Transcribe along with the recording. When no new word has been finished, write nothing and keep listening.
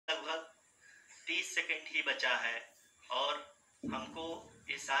लगभग 30 सेकंड ही बचा है और हमको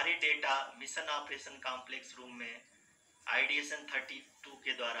ये सारे data mission operation complex room में आइडिएशन 32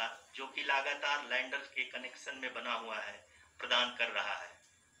 के द्वारा, जो कि लगातार लैंडर के कनेक्शन में बना हुआ है, प्रदान कर रहा है।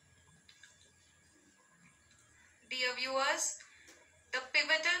 Dear viewers, the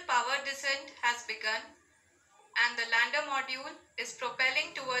pivotal power descent has begun and the lander module is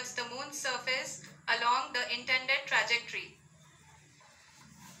propelling towards the moon's surface along the intended trajectory.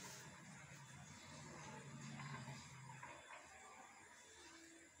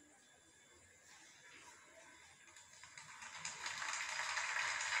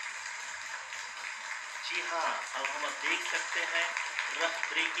 जी हाँ, अब हम देख सकते हैं रफ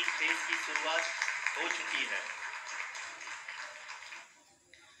ब्रेकिंग फेज की शुरुआत हो चुकी है।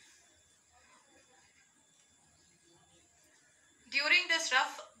 During this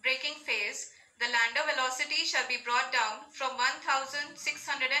rough braking phase, the lander velocity shall be brought down from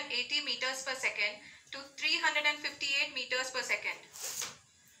 1680 meters per second to 358 meters per second.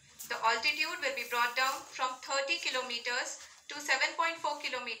 The altitude will be brought down from 30 kilometers to 7.4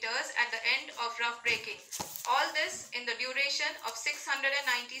 kilometers at the end of rough braking. All this in the duration of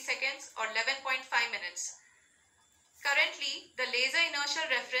 690 seconds or 11.5 minutes. Currently, the Laser Inertial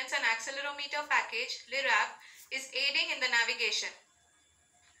Reference and Accelerometer package (LIRAP) is aiding in the navigation.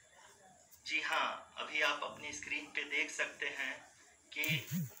 जी हाँ, अभी आप अपनी screen पे देख सकते हैं कि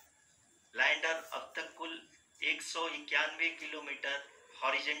lander अब तक कुल 191 किलोमीटर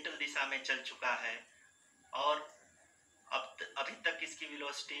हॉरिजेंटल दिशा में चल चुका है और अभी तक इसकी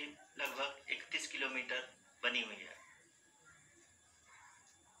वेलोसिटी लगभग 31 किलोमीटर बनी हुई है।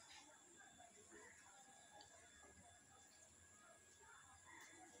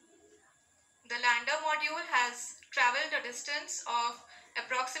 The lander module has traveled a distance of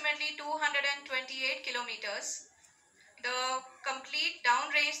approximately 228 kilometers. The complete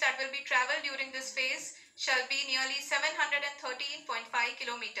downrange that will be traveled during this phase shall be nearly 713.5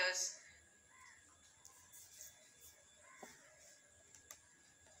 kilometers.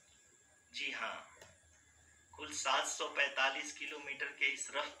 जी हाँ, कुल 745 किलोमीटर के इस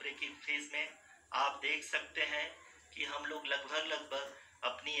रफ ब्रेकिंग फेज में आप देख सकते हैं कि हम लोग लगभग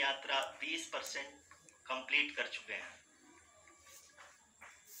अपनी यात्रा 20% कंप्लीट कर चुके हैं।